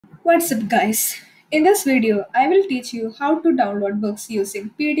What's up, guys? In this video, I will teach you how to download books using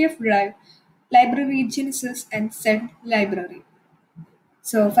PDF Drive, Library Genesis, and Set Library.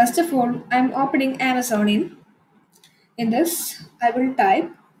 So, first of all, I'm opening Amazon in. In this, I will type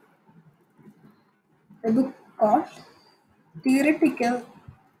a book called Theoretical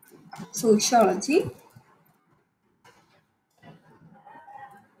Sociology.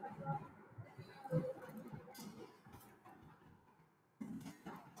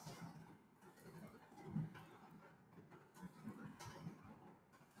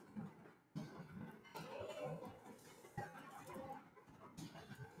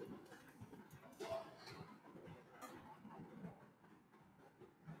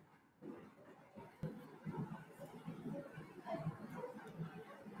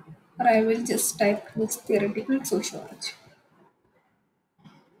 Or I will just type this Theoretical Sociology.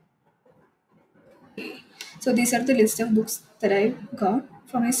 So, these are the list of books that I got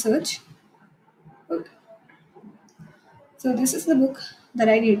from my search. Okay. So, this is the book that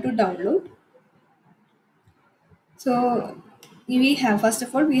I need to download. So we have first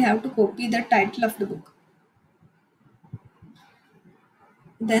of all we have to copy the title of the book.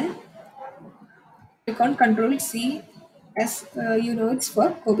 Then click on Control C as it's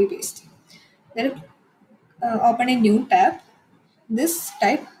for copy paste. Then open a new tab. This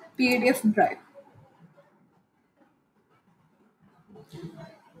type PDF drive.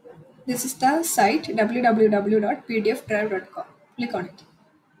 This is the site www.pdfdrive.com. Click on it.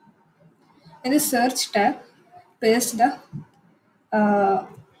 In the search tab, paste the uh,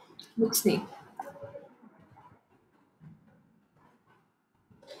 book's name.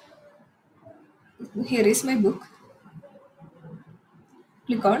 Here is my book.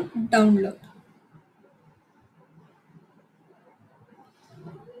 Click on download.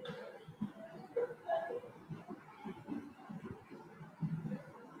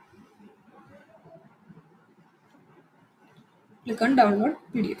 Click on download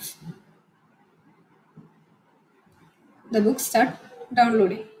PDF. The book start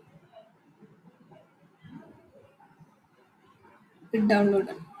downloading. It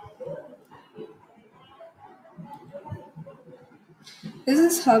downloaded. This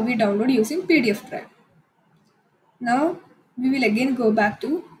is how we download using PDF drive. Now we will again go back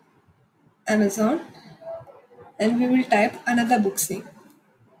to Amazon and we will type another book's name.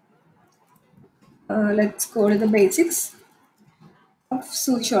 Let's go to the basics of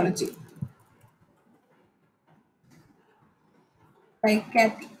sociology by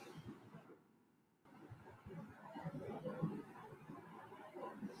Kathy.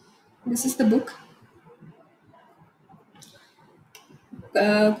 This is the book.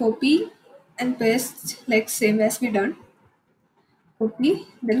 Copy and paste like same as we done. Copy,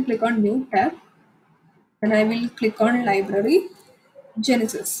 then click on new tab and I will click on library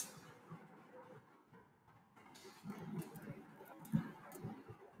Genesis.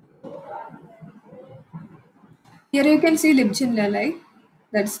 Here you can see libgen.li.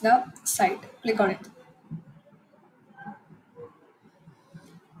 That's the site. Click on it.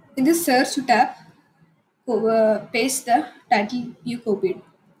 In this search tab, paste the title you copied.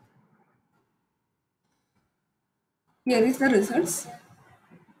 Here is the results.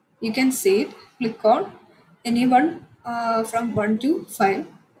 You can see it. Click on anyone from 1 to 5.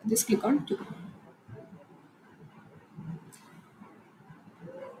 Just click on 2.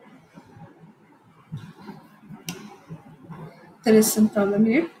 There is some problem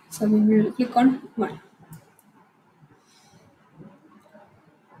here, so we will click on 1.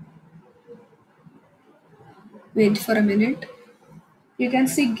 Wait for a minute. You can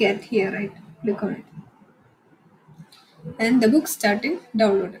see get here, right? Click on it. And the book starting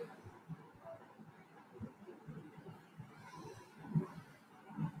downloaded.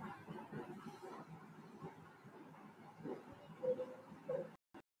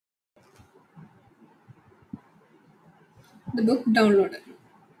 The book downloaded.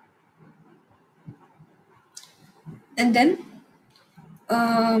 And then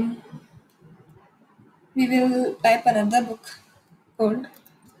we will type another book called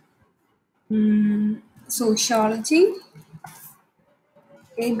Sociology,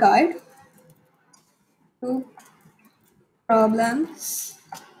 a guide to problems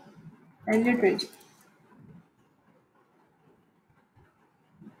and literature.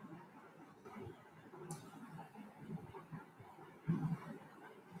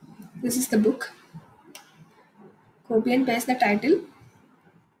 This is the book. Copy and paste the title.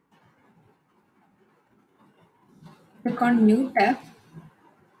 Click on new tab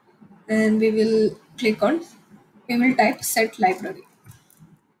and we will type set library.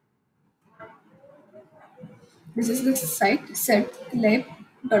 This is the site set lib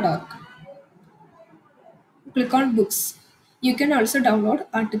libgen.org. Click on books. You can also download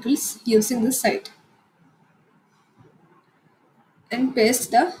articles using this site and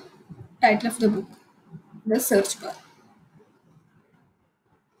paste the title of the book in the search bar.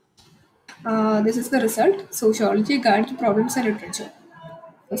 This is the result: Sociology Guide to Problems and Literature.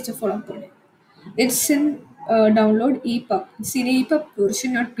 First of all, upload it. It's in download EPUB. It's in EPUB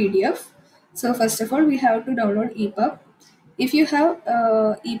version, not PDF. So first of all, we have to download EPUB. If you have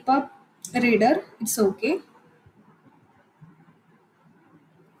EPUB reader, it's okay.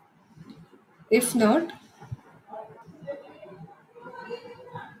 If not,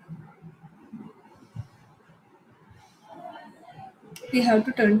 we have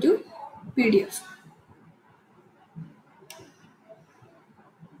to turn to PDF.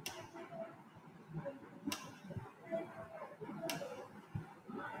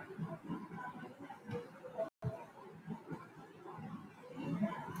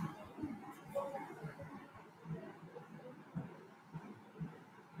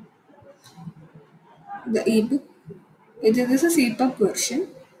 The ebook. This is EPUB version.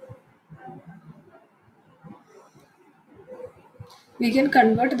 We can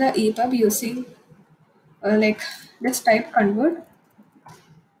convert the EPUB using like just type convert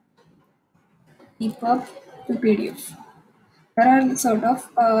EPUB to PDF. There are sort of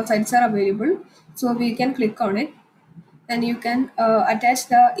sites are available, so we can click on it and you can attach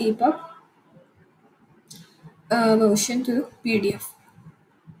the EPUB version to PDF.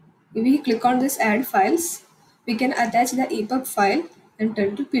 If we click on this add files, we can attach the EPUB file and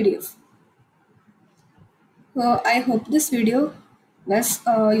turn to PDF. So I hope this video was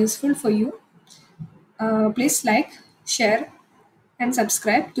useful for you. Please like, share and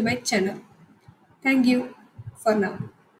subscribe to my channel. Thank you for now.